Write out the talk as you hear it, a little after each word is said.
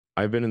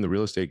I've been in the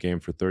real estate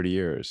game for 30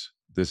 years.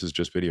 This is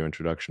just video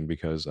introduction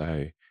because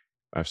I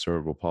have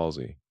cerebral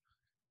palsy.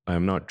 I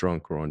am not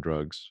drunk or on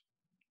drugs.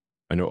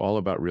 I know all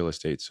about real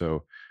estate,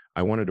 so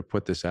I wanted to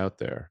put this out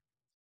there.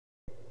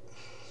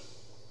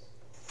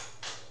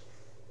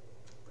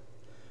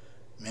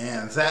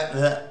 Man,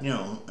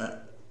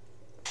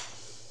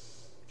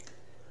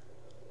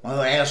 my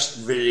last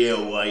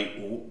video, I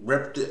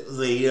ripped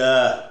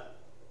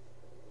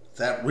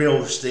that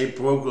real estate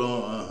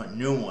broker a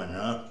new one,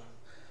 huh?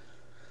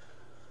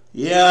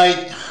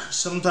 Yeah,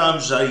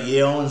 sometimes I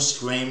yell and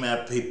scream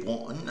at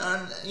people,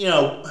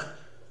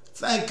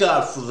 thank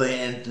God for the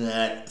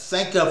internet,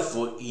 thank God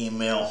for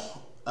email,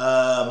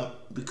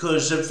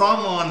 because if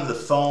I'm on the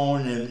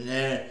phone and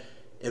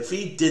if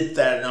he did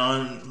that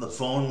on the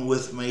phone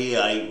with me,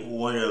 I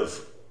would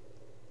have,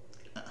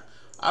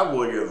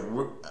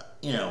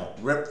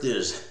 ripped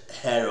his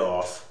head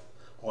off,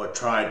 or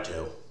tried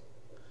to.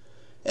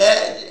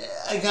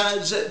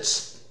 Guys,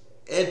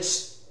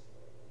 it's,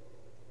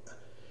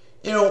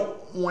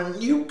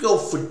 when you go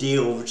for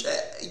deals,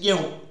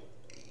 you're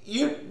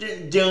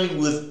dealing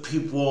with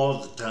people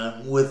all the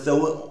time with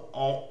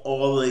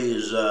all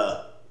these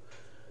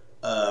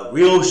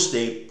real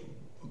estate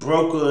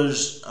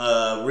brokers,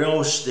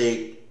 real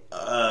estate,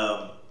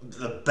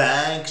 the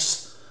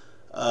banks,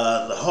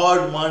 the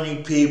hard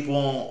money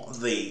people,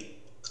 the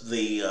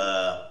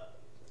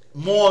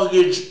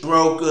mortgage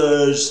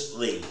brokers,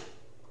 the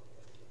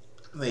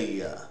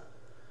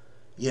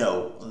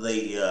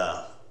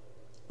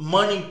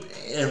money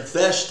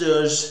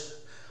investors.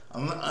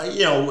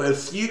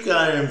 If you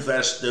got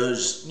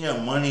investors,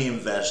 money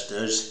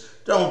investors,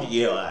 don't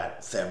yell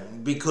at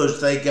them because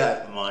they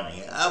got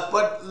money.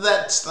 But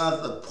that's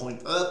not the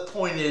point. The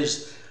point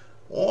is,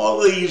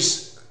 all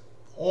these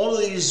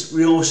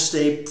real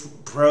estate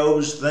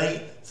pros,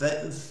 they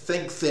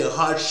think they're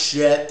hot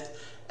shit,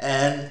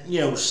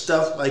 and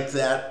stuff like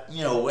that.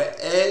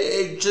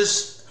 It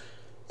just,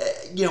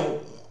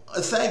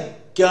 thank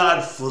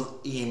God for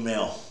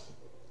email.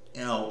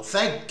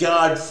 Thank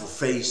God for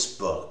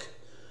Facebook.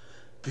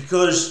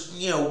 Because,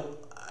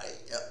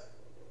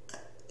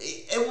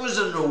 it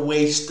wasn't a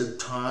waste of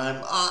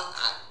time.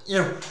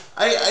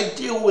 I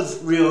deal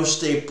with real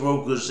estate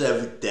brokers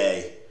every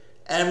day.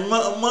 And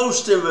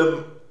most of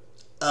them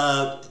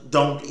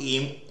don't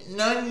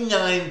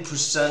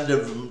 99%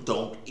 of them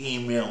don't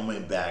email me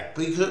back.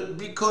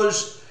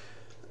 Because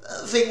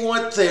they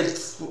want their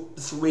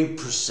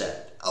 3%.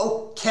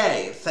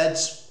 Okay,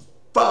 that's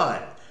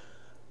fine.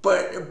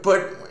 But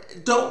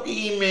don't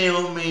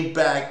email me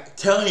back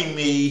telling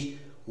me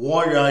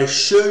what I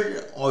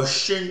should or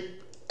shouldn't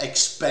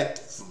expect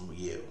from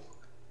you.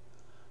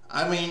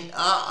 I mean,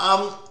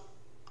 I'm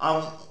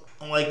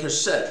like I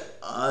said,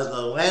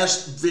 the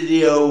last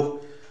video,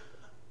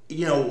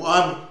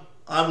 I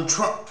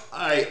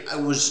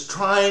was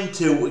trying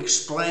to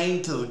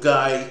explain to the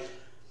guy,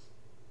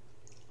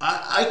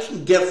 I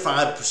can get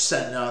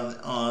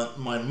 5% on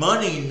my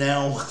money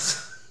now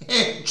with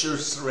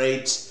interest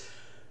rates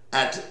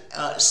at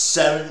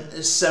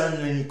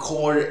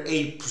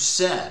 7.25%,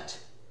 8%.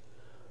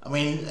 I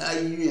mean,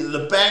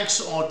 the banks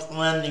aren't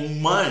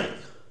lending money.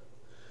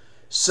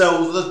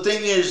 So the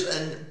thing is,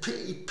 and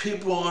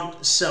people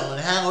aren't selling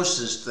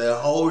houses, they're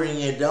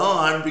holding it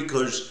on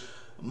because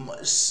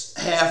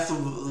half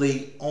of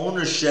the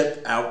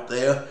ownership out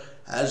there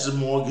has a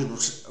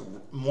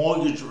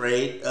mortgage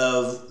rate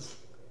of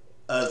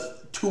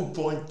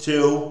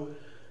 2.2,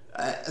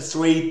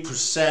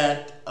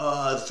 3%,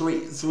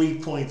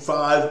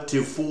 3.5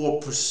 to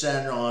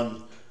 4%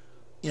 on,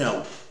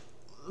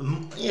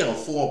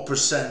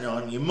 4%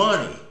 on your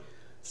money.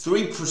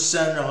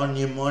 3% on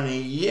your money,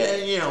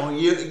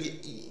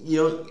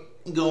 you're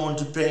going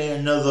to pay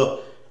another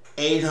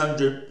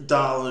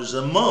 $800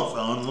 a month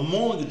on the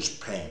mortgage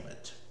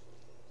payment.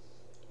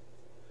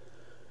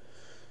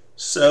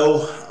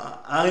 So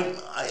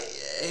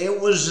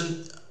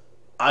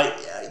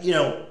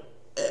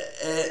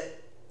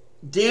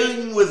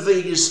dealing with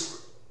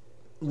these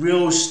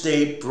real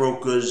estate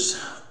brokers,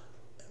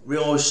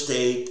 real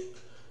estate,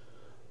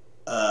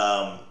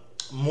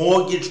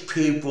 mortgage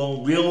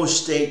people,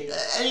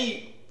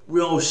 any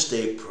real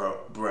estate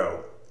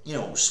bro,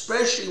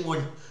 especially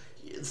when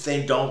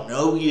they don't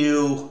know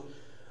you,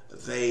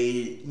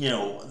 they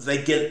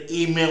get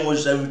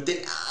emails every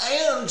day.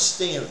 I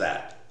understand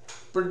that.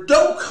 But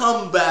don't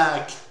come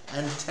back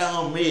and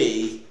tell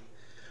me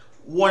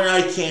what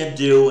I can't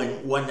do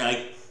and what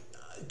I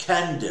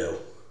can do.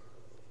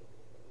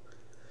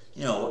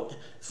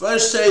 If I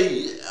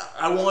say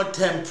I want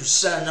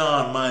 10%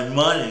 on my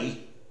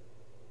money,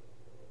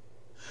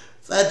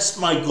 that's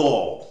my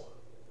goal.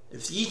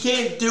 If you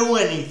can't do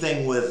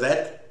anything with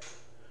it,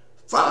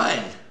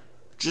 fine.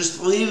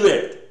 Just leave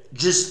it.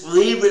 Just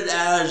leave it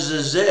as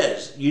it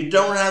is. You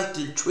don't have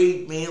to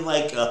treat me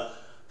like a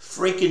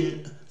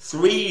freaking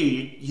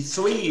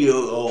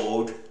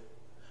three-year-old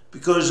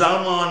because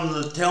I'm on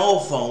the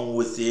telephone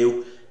with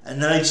you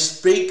and I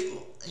speak.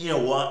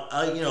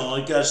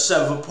 I got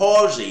cerebral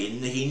palsy,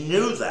 and he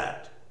knew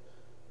that.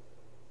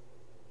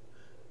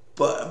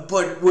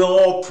 but we're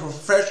all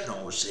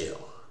professionals here.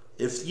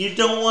 If you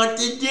don't want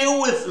to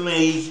deal with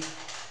me,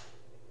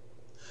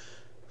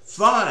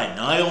 fine.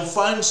 I'll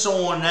find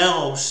someone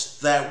else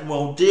that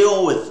will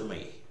deal with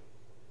me.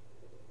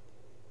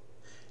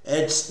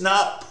 It's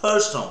not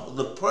personal.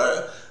 The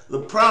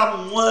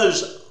problem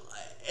was,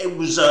 it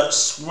was a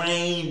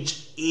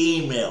strange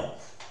email.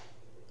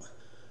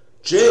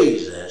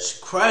 Jesus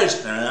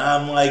Christ, and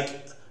I'm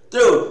like,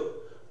 dude,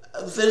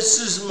 this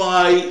is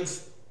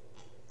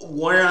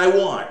what I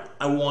want.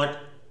 I want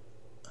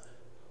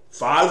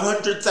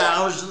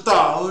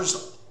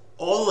 $500,000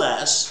 or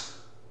less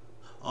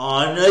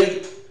on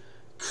a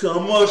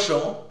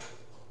commercial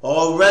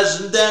or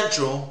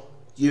residential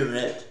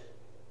unit,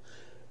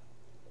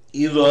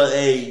 either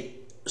a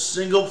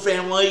single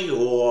family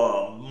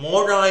or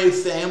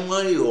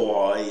multi-family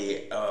or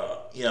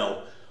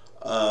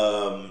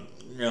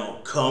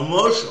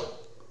commercial.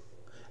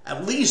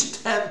 At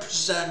least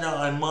 10%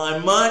 on my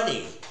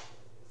money.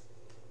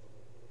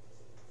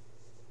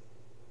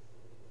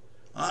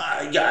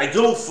 I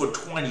go for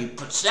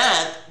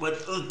 20%,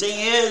 but the thing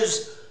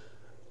is,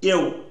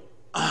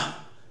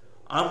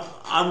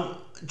 I'm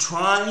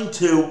trying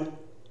to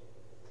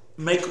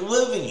make a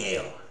living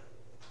here.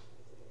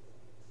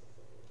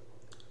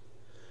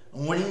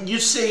 When you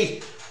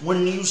see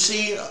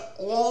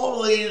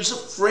all these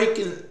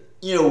freaking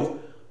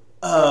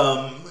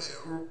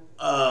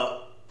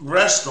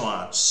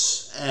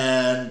restaurants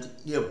and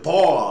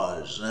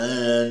bars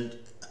and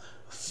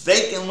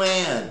vacant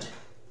land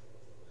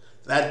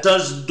that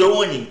doesn't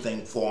do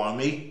anything for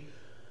me,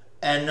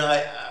 and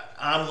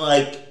I'm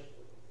like,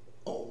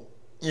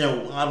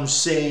 I'm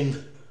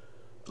seeing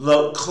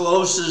the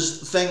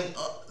closest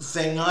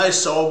thing I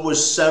saw was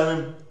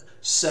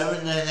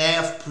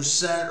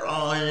 7.5%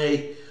 on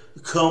a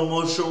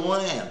commercial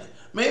land.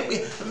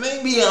 Maybe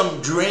I'm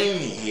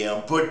dreaming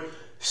here, but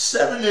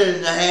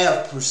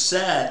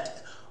 7.5%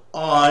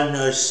 on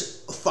a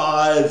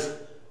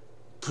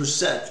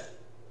 5%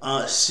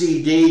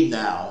 CD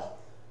now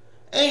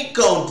ain't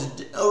going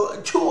to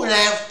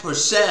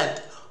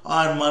 2.5%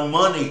 on my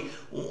money.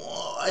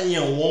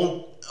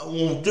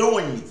 Won't do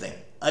anything.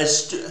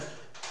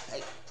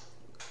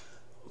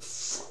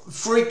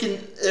 Freaking,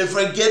 if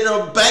I get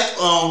a bank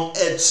loan,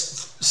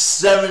 it's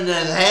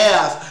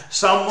 7.5%.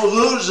 So I'm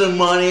losing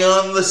money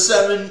on the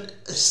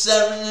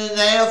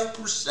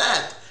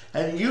 7.5%.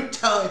 And you're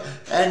telling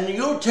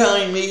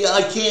me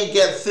I can't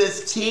get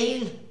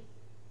 15?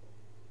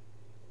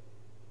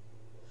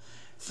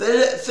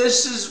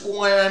 This is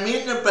what I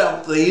mean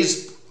about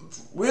these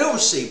real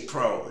estate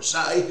pros.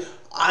 I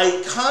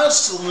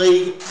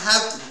constantly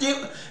have to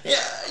deal.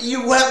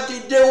 You have to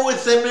deal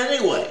with them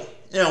anyway.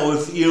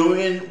 If you're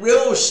in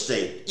real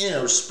estate,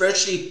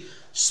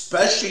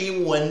 especially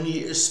when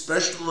you're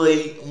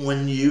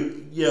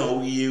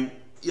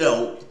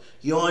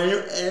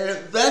an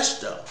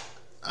investor.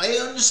 I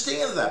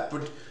understand that,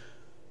 but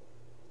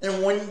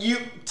when you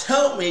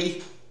tell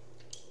me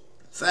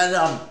that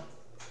I'm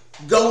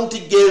going to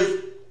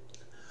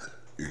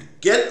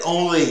get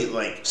only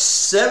like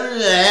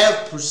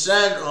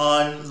 7.5%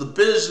 on the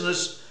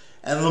business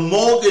and the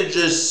mortgage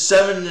is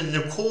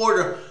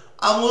 7.25%,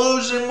 I'm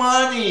losing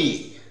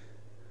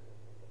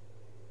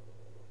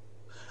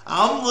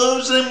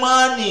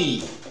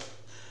money.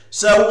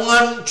 So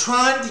I'm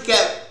trying to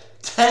get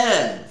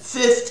 10,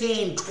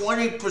 15,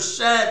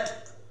 20%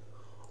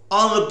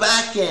 on the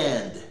back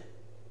end.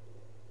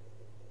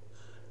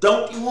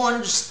 Don't you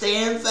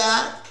understand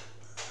that?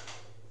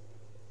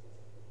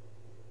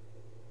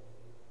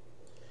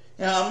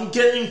 I'm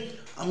getting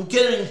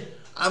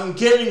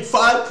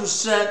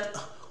 5%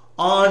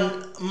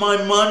 on my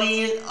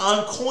money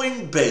on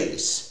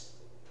Coinbase.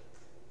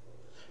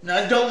 And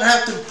I don't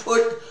have to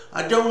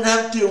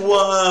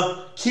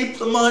keep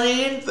the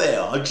money in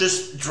there. I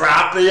just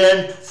drop it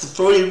in for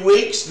 3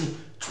 weeks and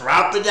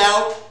drop it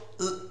out,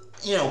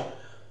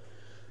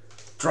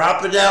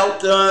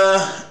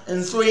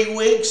 in 3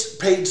 weeks,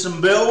 paid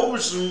some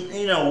bills and,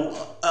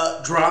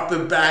 drop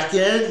it back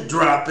in,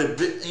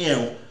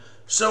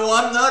 So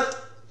I'm not,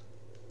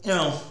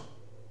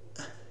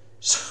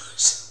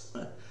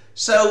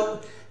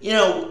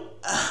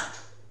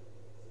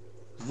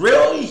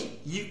 really,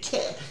 you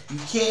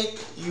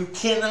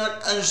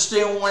cannot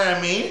understand what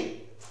I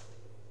mean?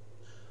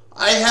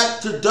 I have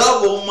to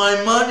double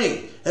my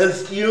money.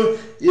 If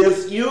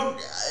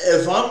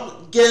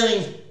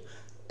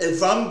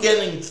I'm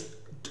getting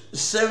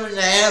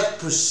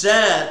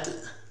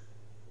 7.5%,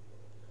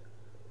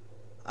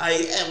 I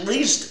at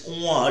least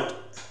want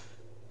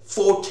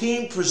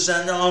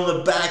 14% on the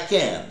back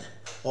end,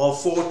 or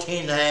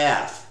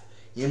 14.5%.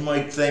 You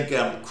might think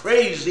I'm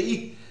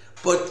crazy,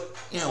 but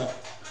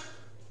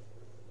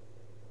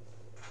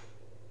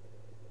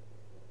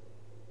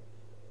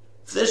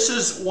this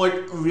is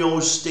what real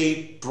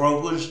estate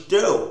brokers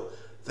do.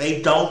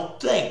 They don't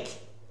think.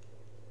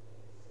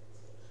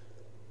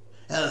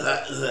 And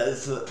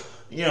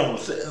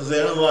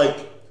they're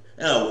like,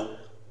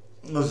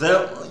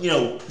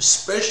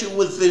 especially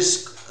with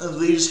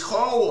these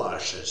car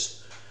washes.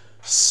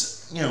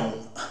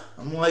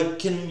 I'm like,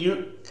 can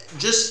you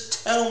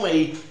just tell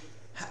me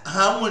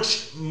how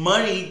much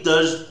money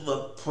does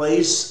the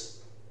place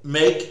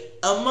make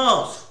a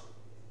month?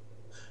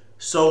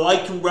 So I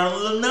can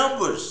run the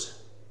numbers.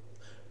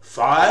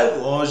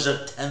 5, or is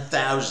it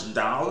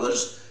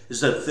 $10,000?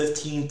 Is it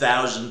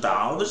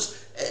 $15,000?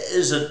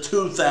 Is it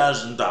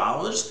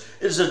 $2,000?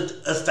 Is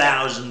it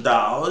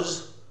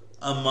 $1,000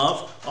 a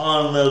month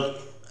on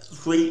the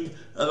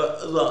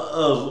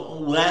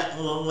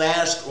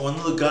last one?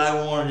 The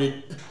guy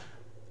wanted,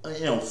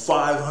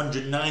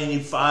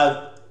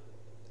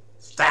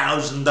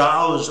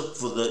 $595,000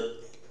 for the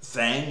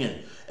thing,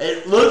 and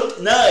it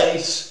looked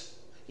nice,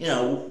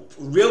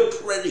 real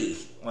pretty,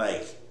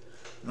 like.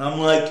 And I'm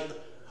like,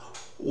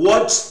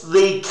 what's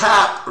the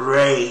cap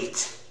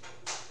rate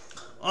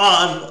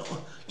on,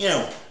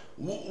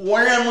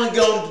 what am I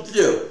going to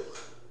do?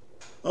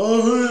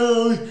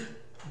 Oh,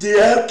 do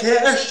you have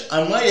cash?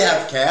 I might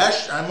have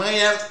cash. I might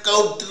have to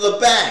go to the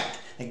bank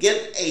and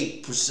get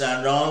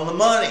 8% on the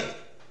money.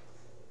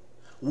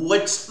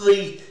 What's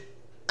the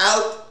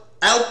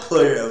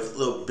output of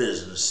the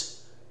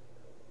business?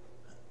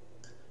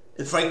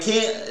 If I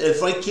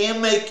can't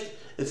make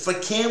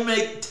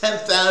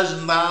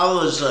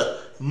 $10,000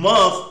 a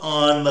month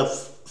on the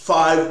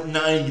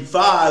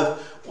 $595,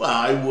 well,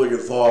 I would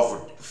have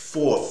offered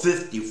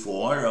 $450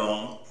 for it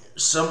or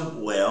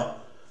somewhere.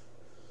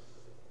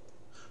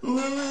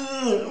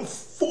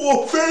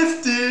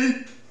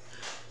 $450?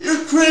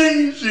 You're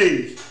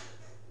crazy.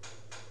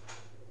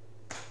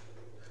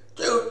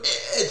 Dude,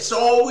 it's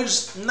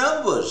always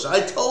numbers.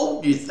 I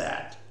told you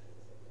that.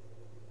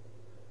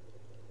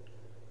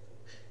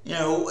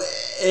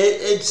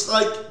 It's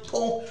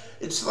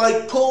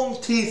like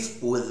pulling teeth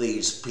with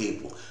these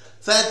people.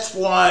 That's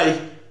why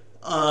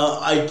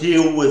I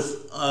deal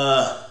with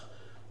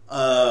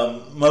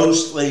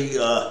mostly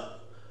the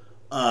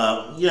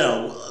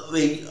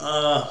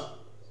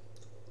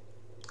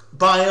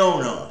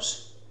Biono.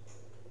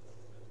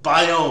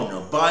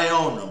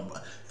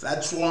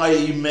 That's why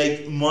you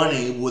make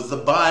money with the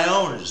buy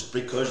owners,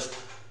 because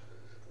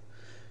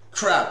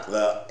crap,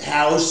 the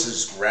house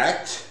is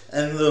wrecked,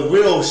 and the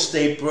real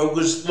estate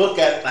brokers look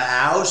at the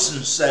house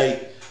and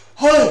say,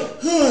 "Hey,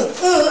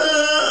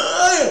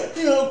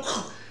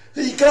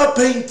 you got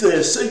to paint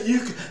this, and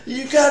you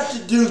got to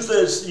do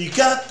this, you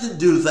got to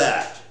do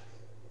that,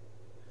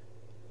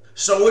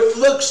 so it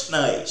looks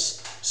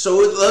nice, so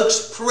it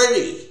looks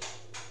pretty."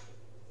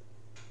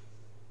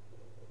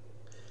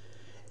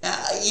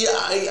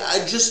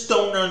 I just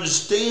don't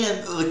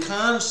understand the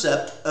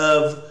concept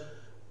of,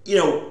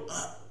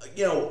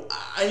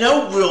 I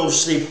know real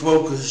estate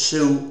brokers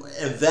who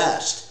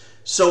invest,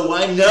 so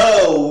I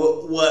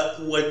know what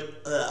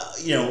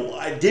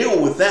I deal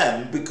with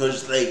them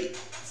because they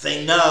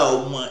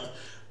know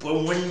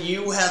but when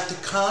you have to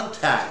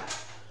contact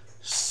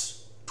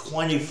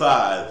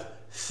 25,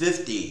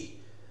 50,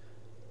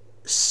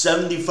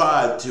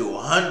 75 to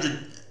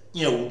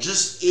 100,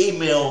 just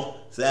email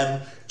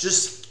them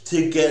just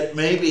to get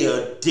maybe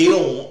a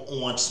deal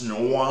once in a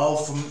while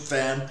from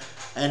them,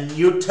 and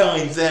you're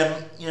telling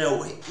them,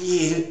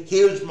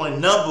 here's my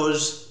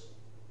numbers,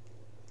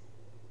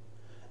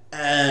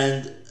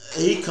 and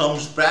he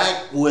comes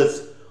back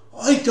with,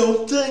 I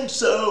don't think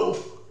so.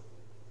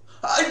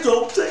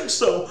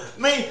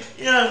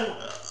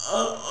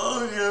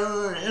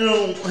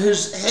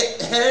 His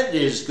head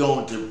is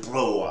going to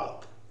blow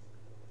up.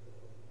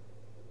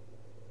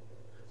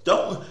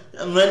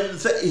 And then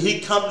he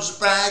comes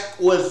back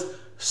with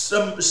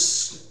some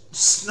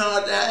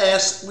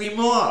snot-ass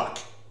remark.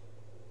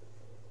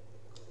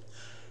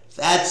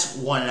 That's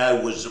what I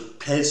was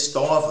pissed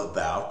off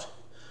about.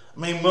 I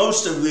mean,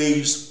 most of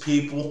these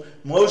people,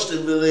 most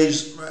of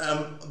these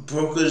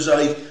brokers,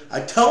 I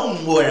tell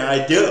them what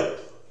I do.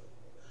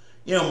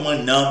 My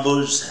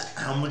numbers,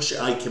 how much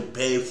I can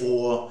pay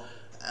for,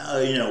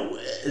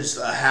 is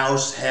the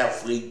house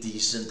halfway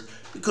decent?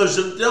 Because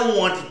they don't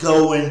want to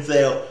go in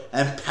there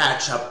and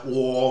patch up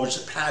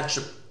walls, patch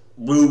up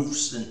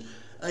roofs, and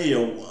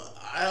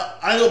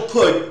I'll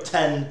put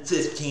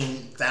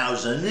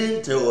 $10,000-15,000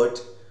 into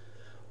it,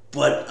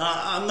 but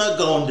I'm not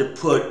going to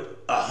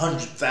put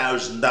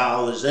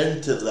 $100,000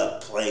 into the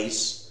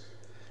place,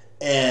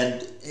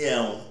 and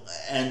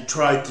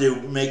try to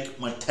make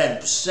my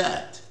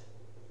 10%.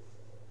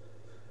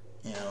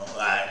 That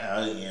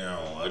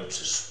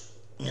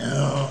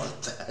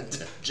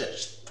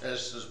just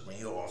pisses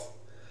me off.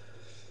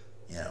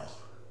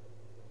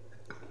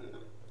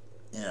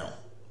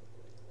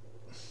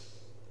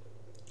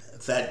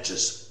 That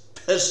just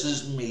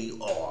pisses me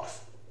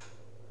off.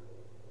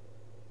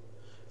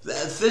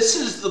 This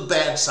is the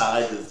bad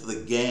side of the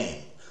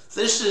game.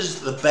 This is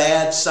the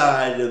bad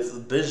side of the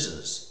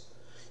business.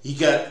 You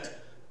got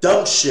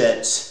dumb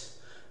shits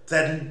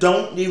that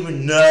don't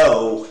even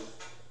know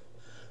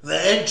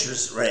the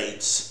interest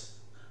rates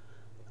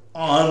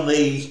on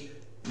the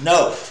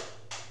note.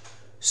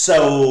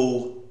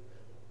 So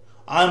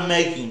I'm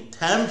making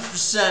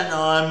 10%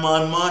 on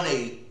my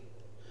money,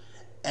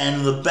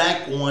 and the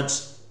bank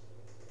wants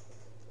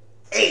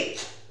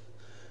 8.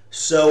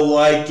 So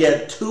I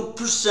get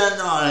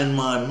 2% on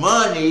my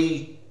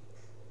money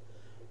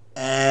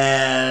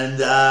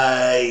and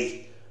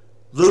I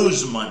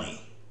lose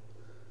money.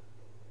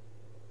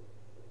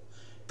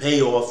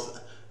 Pay off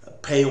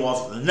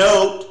the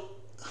note,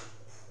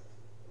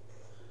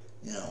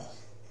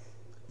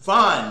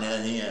 fine,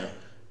 and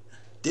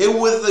deal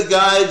with the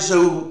guys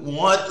who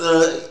want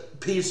the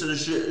piece of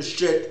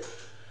shit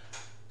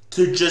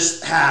to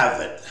just have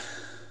it.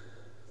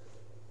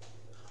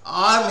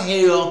 I'm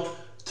here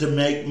to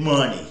make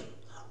money.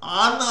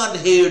 I'm not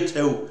here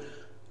to,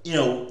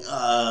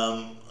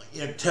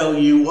 tell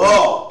you,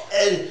 oh,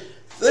 and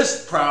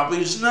this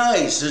property's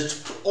nice.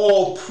 It's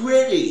all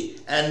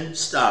pretty and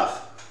stuff.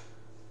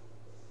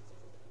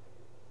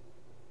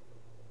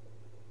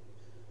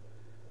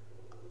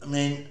 I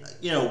mean,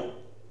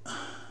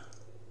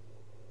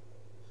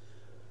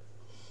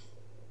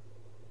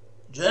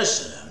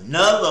 just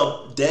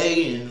another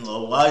day in the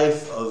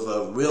life of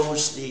a real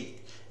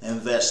estate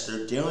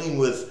investor dealing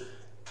with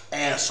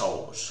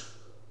assholes.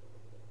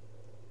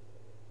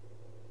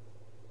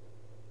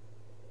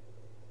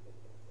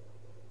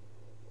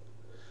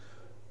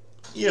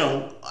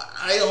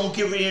 I'll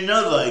give you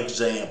another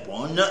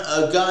example.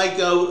 A guy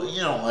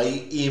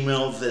I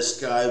emailed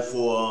this guy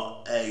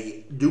for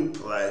a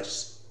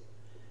duplex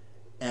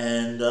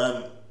and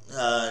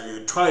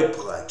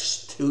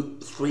triplex,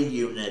 3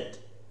 unit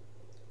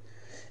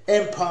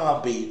in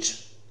Palm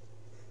Beach.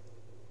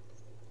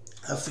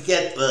 I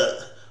forget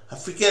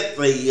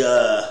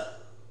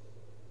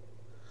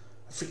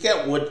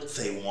what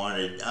they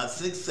wanted. I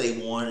think they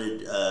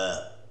wanted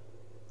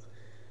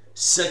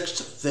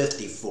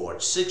 $650,000 for it,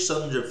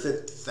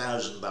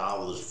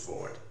 $650,000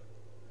 for it,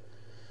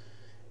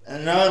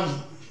 and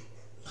I'm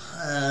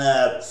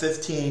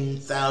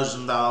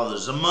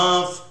 $15,000 a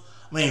month.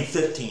 I mean,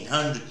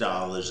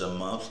 $1,500 a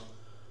month.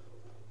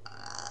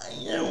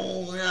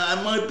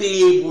 I might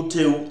be able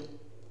to.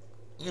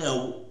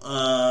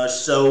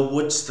 So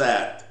what's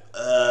that?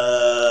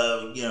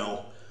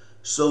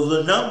 So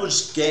the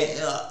numbers get.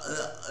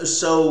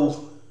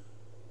 So.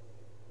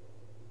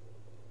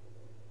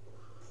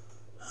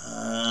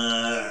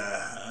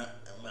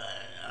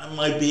 I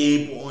might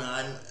be able.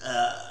 I'm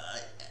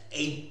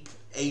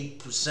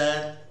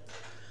 8%.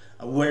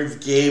 I would have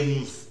gave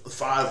him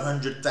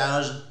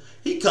 500,000.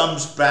 He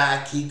comes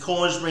back. He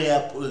calls me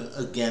up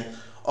again.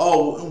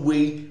 Oh,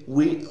 we'll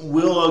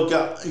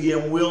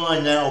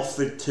an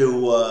outfit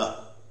to.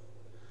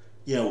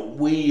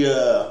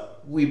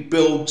 We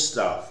build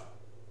stuff.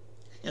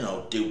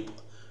 Do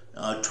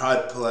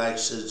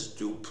triplexes,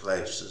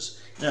 duplexes.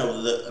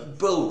 The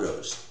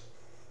builders.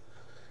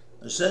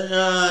 I said,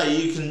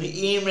 you can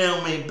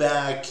email me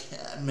back.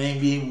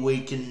 Maybe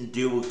we can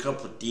do a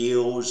couple of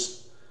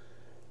deals.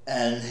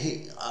 And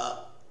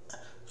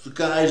the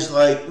guy's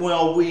like,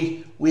 well,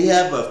 we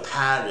have a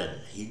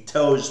pattern. He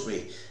tells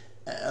me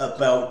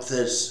about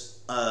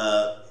this,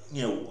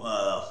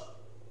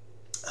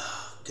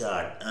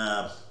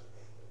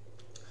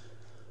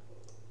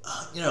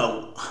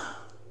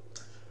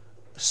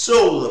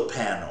 solar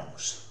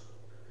panels.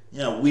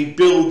 We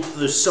build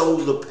the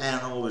solar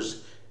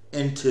panels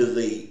into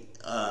the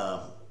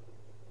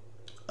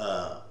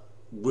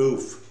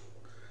roof.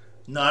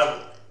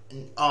 Not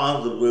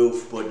on the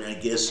roof, but I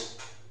guess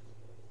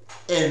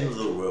in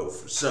the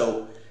roof.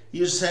 So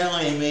he's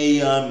telling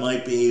me I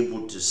might be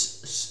able to,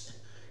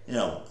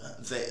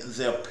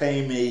 they'll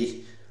pay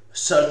me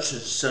such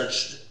and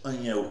such,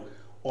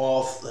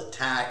 off the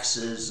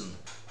taxes. And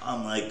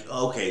I'm like,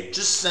 okay,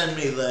 just send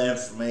me the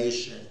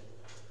information.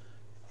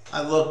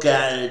 I look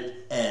at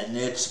it and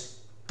it's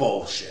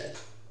bullshit.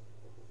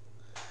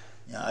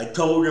 I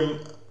told him,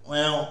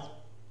 well,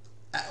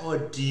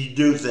 do you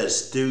do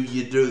this? Do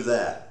you do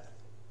that?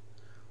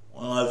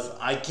 Well, if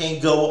I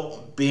can't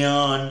go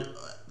beyond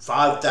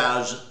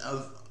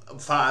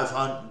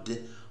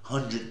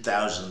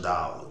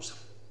 $500,000.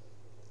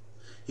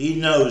 He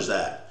knows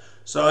that.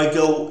 So I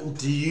go,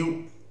 do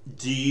you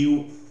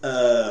do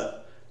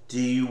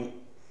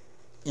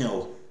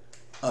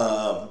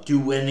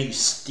any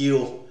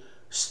steel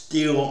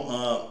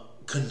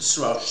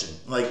construction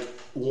like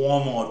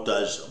Walmart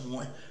does?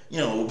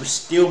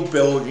 Steel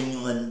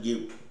building when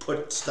you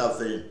put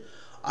stuff in.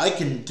 I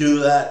can do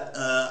that.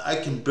 I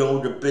can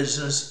build a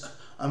business.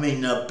 A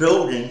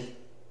building,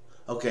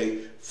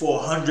 for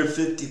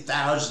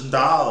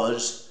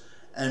 $150,000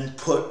 and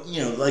put,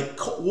 like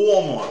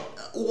Walmart.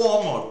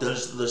 Walmart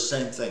does the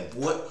same thing.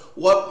 What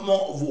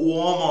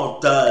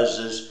Walmart does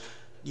is,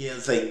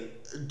 they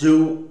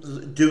do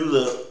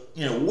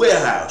the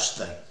warehouse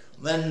thing.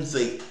 Then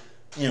they,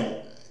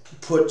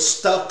 put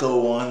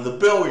stucco on the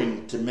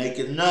building to make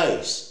it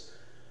nice.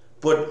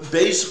 But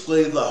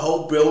basically the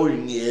whole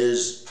building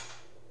is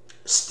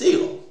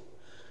steel.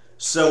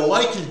 So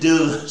I can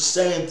do the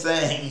same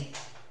thing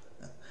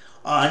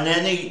on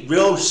any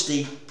real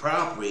estate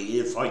property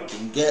if I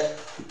can get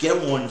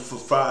one for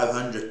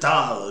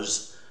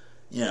 $500.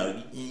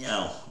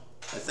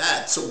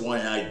 That's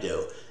what I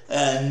do.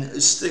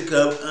 And stick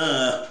up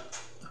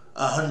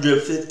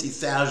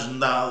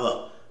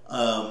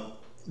 $150,000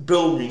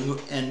 building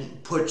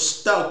and put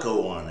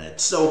stucco on it.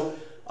 So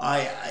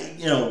I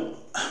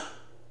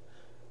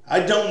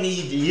don't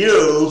need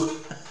you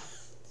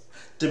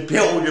to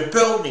build a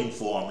building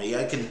for me.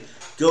 I can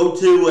go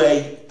to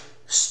a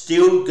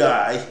steel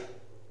guy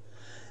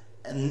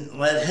and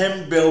let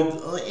him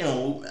build,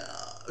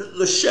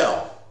 the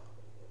shell,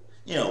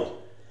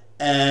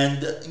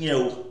 and,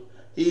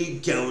 he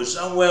goes,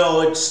 oh,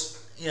 well, it's,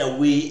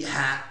 we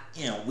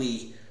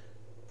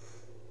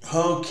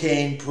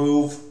hurricane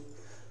proof,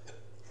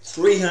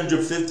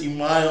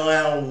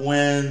 350-mile-an-hour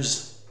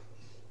winds.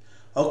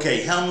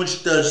 Okay, how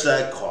much does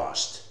that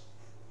cost?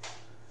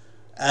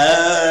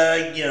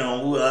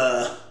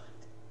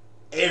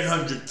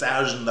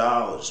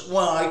 $800,000.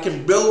 Well, I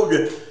can build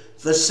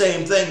the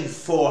same thing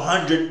for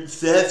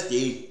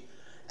 150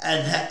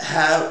 and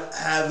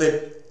have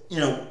it,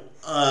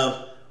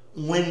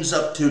 winds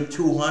up to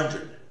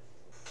 200.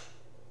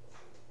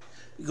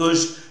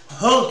 Because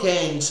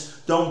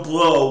hurricanes don't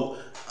blow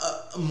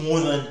more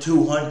than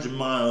 200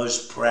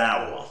 miles per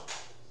hour.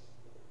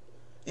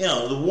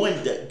 The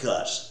wind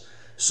gusts.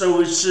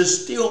 So it's a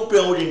steel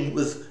building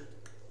with,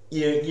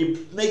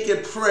 you make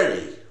it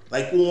pretty,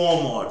 like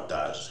Walmart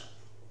does.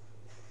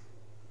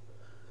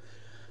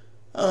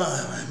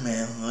 Oh,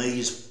 man,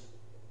 these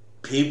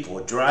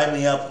people drive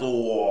me up the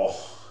wall.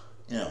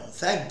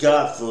 Thank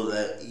God for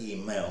the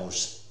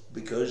emails,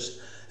 because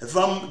if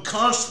I'm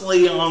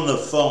constantly on the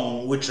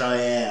phone, which I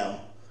am,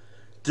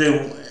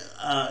 to,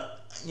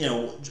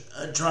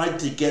 try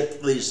to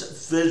get these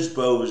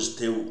FISBOs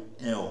to,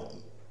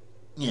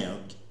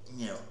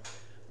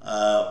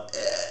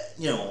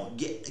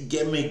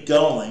 get me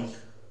going.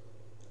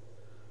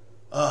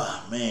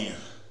 Oh, man.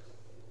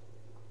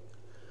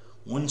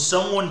 When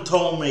someone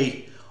told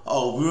me,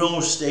 oh, real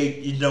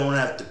estate, you don't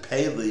have to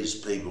pay these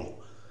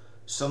people,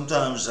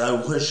 sometimes I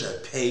wish I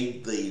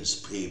paid these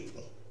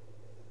people.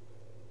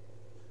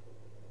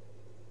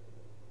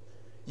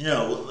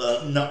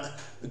 The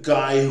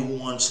guy who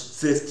wants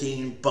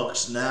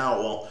 $15 an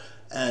hour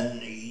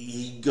and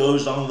he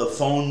goes on the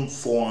phone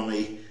for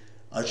me.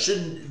 I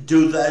shouldn't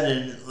do that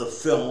in the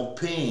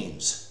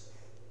Philippines.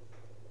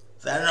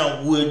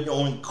 That would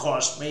only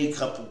cost me a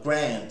couple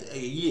grand a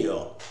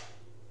year.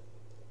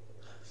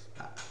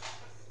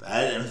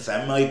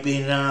 That might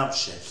be an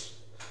option.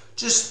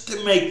 Just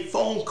to make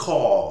phone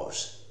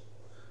calls.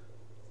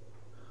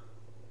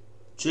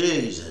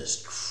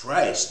 Jesus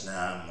Christ,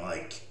 now I'm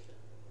like,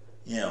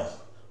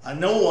 I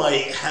know I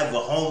have a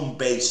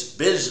home-based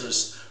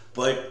business,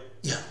 but,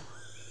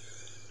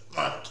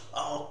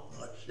 oh,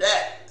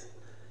 shit.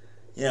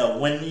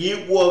 When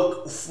you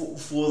work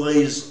for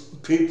these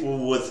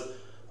people with,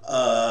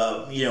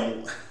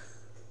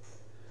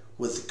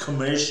 with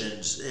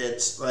commissions,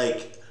 it's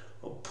like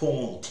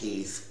pulling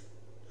teeth.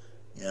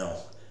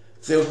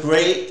 They're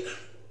great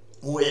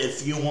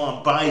if you want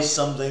to buy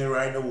something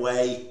right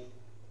away,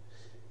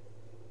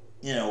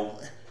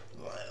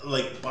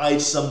 like buy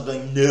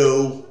something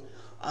new.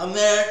 I'm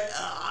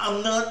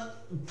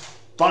not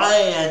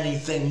buying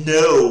anything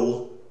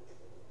new.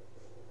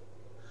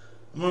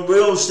 I'm a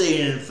real estate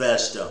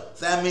investor.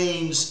 That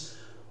means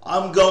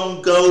I'm going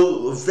to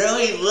go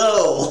very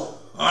low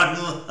on,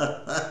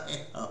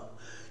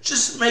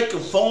 just make a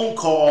phone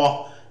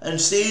call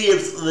and see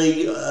if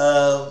the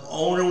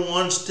owner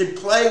wants to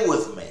play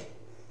with me.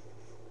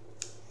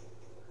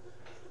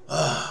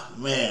 Oh,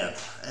 man.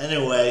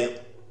 Anyway,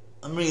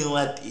 let me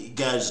let you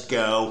guys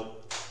go.